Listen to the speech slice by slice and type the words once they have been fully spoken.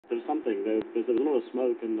There's something. There's a lot of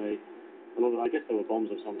smoke and I guess there were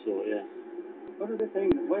bombs of some sort. Yeah. What are they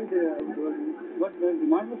saying? Why what the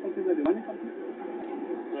demand was something they demanded something?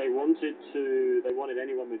 They wanted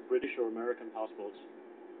anyone with British or American passports.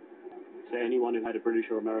 So anyone who had a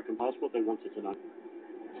British or American passport, they wanted to know.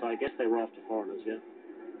 So I guess they were after foreigners, yeah.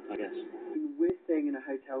 I guess. We're staying in a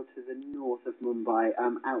hotel to the north of Mumbai,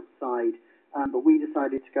 outside, but we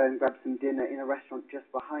decided to go and grab some dinner in a restaurant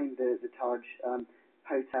just behind the Taj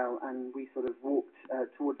hotel, and we sort of walked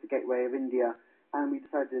towards the gateway of India, and we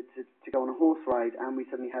decided to go on a horse ride, and we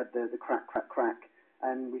suddenly heard the crack, crack, crack,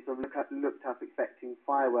 and we sort of looked up expecting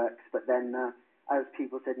fireworks, but then as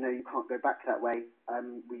people said, no, you can't go back that way,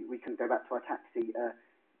 we couldn't go back to our taxi.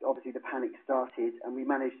 Obviously the panic started, and we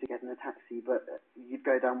managed to get in a taxi, but you'd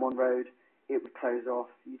go down one road, it would close off.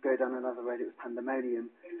 You'd go down another road, it was pandemonium.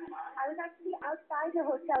 I was actually outside the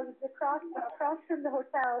hotel, which is across from the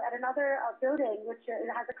hotel at another building, which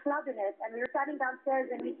has a club in it, and we were standing downstairs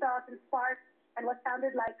and we saw some sparks and what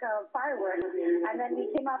sounded like fireworks, and then we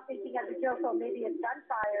came up thinking as a joke, oh, maybe it's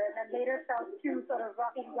gunfire, and then later felt two sort of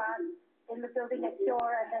rocking glass in the building next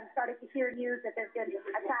door, and then started to hear news that there's been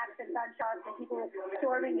attacks and gunshots and people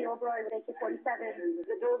storming the Oberoi with AK-47.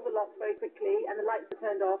 The doors were locked very quickly and the lights were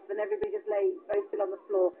turned off and everybody just lay very still on the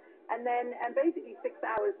floor. And then basically 6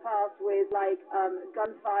 hours passed with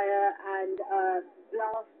gunfire and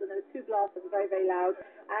blasts, and there were two blasts that were very, very loud.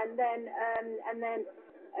 And then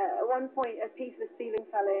at one point a piece of the ceiling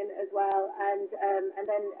fell in as well, and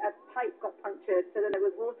then a pipe got punctured, so then there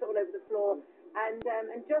was water all over the floor. And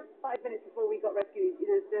just 5 minutes before we got rescued,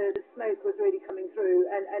 the smoke was really coming through,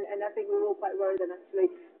 and I think we were all quite worried then, actually.